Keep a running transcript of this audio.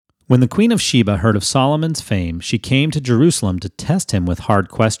When the Queen of Sheba heard of Solomon's fame, she came to Jerusalem to test him with hard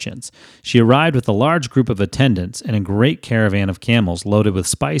questions. She arrived with a large group of attendants and a great caravan of camels loaded with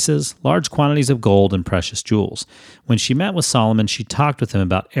spices, large quantities of gold, and precious jewels. When she met with Solomon, she talked with him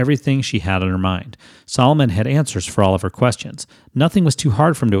about everything she had on her mind. Solomon had answers for all of her questions. Nothing was too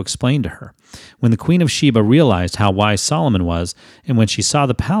hard for him to explain to her. When the Queen of Sheba realized how wise Solomon was, and when she saw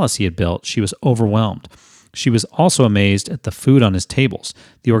the palace he had built, she was overwhelmed. She was also amazed at the food on his tables,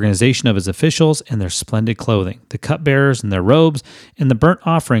 the organization of his officials and their splendid clothing, the cupbearers and their robes, and the burnt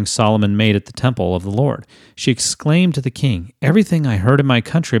offerings Solomon made at the temple of the Lord. She exclaimed to the king, "Everything I heard in my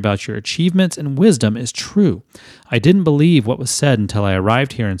country about your achievements and wisdom is true. I didn't believe what was said until I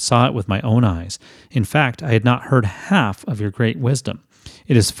arrived here and saw it with my own eyes. In fact, I had not heard half of your great wisdom.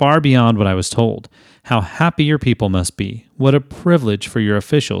 It is far beyond what I was told. How happy your people must be. What a privilege for your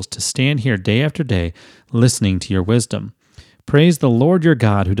officials to stand here day after day listening to your wisdom. Praise the Lord your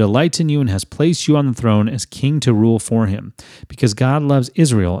God, who delights in you and has placed you on the throne as king to rule for him. Because God loves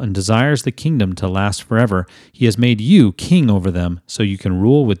Israel and desires the kingdom to last forever, he has made you king over them so you can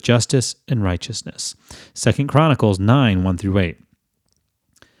rule with justice and righteousness." 2 Chronicles 9, 1-8.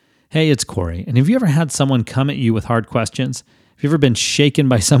 Hey, it's Corey, and have you ever had someone come at you with hard questions? Have you ever been shaken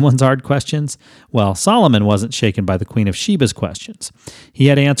by someone's hard questions? Well, Solomon wasn't shaken by the Queen of Sheba's questions. He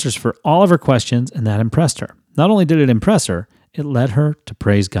had answers for all of her questions, and that impressed her. Not only did it impress her, it led her to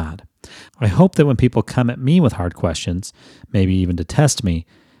praise God. I hope that when people come at me with hard questions, maybe even to test me,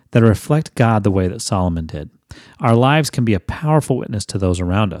 that reflect God the way that Solomon did. Our lives can be a powerful witness to those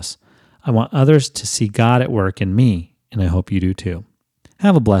around us. I want others to see God at work in me, and I hope you do too.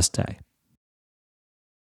 Have a blessed day.